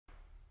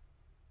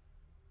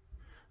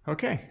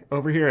Okay,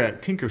 over here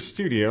at Tinker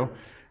Studio,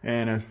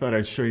 and I thought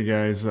I'd show you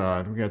guys,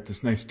 we got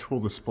this nice tool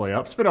display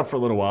up. It's been up for a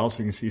little while, so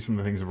you can see some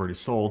of the things I've already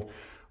sold.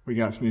 We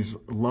got some of these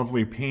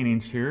lovely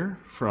paintings here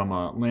from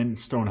Lynn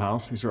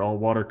Stonehouse. These are all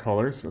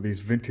watercolors of these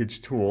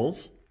vintage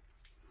tools.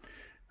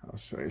 I'll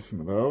show you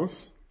some of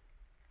those.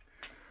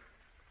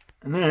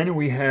 And then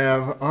we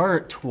have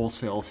our tool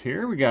sales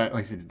here. We got,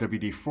 like I said, it's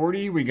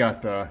WD-40. We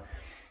got the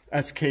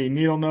SK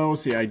needle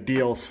nose, the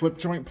Ideal slip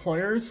joint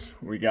pliers.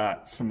 We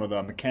got some of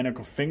the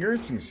mechanical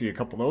fingers. You can see a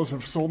couple of those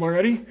have sold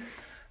already.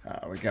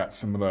 We got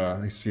some of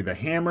the, you see the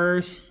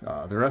hammers,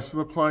 the rest of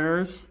the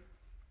pliers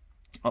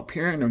up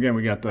here. And again,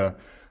 we got the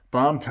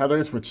bomb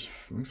tethers, which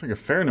looks like a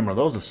fair number of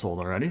those have sold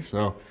already.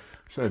 So, like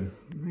I said,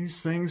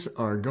 these things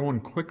are going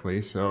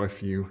quickly. So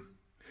if you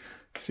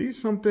see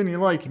something you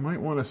like, you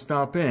might want to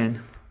stop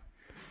in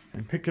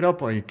and pick it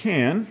up while you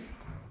can.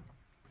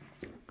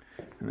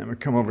 And then we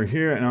come over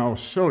here and I'll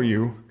show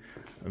you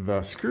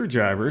the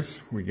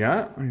screwdrivers we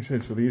got. Like I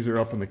said, so these are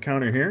up on the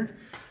counter here.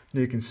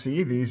 And you can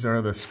see these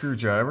are the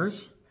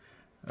screwdrivers.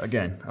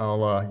 Again,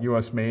 all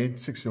US made,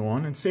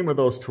 6-in-1, and same with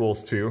those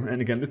tools too. And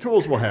again, the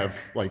tools will have,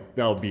 like,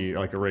 that'll be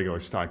like a regular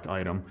stocked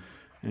item.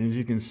 And as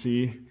you can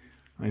see,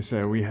 like I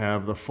said, we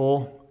have the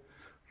full,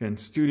 again,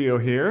 studio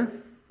here.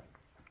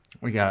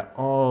 We got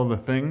all the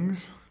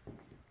things.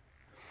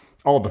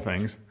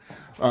 Like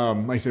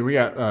I said, we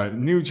got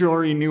new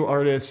jewelry, new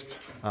artists,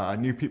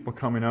 new people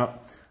coming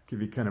up.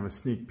 Give you kind of a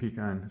sneak peek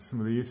on some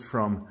of these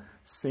from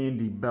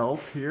Sandy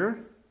Belt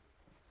here.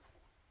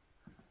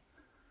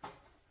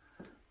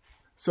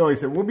 So like I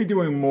said, we'll be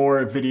doing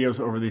more videos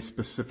over these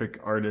specific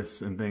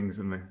artists and things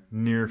in the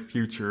near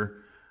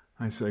future.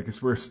 Like I said,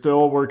 because we're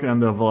still working on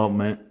the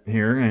development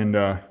here, and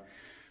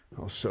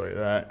I'll show you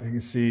that. You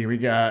can see we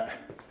got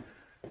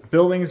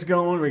buildings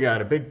going. We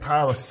got a big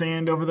pile of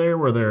sand over there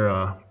where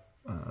they're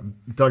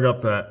dug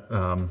up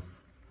that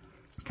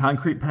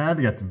concrete pad.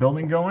 They got the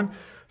building going.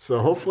 So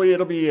hopefully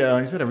it'll be,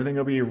 like I said, everything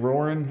will be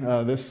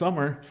roaring this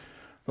summer.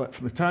 But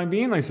for the time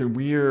being, like I said,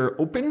 we're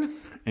open.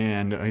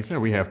 And like I said,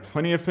 we have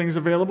plenty of things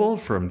available,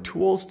 from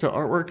tools to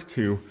artwork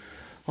to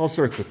all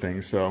sorts of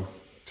things. So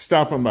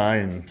stop on by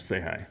and say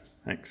hi.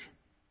 Thanks.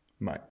 Bye.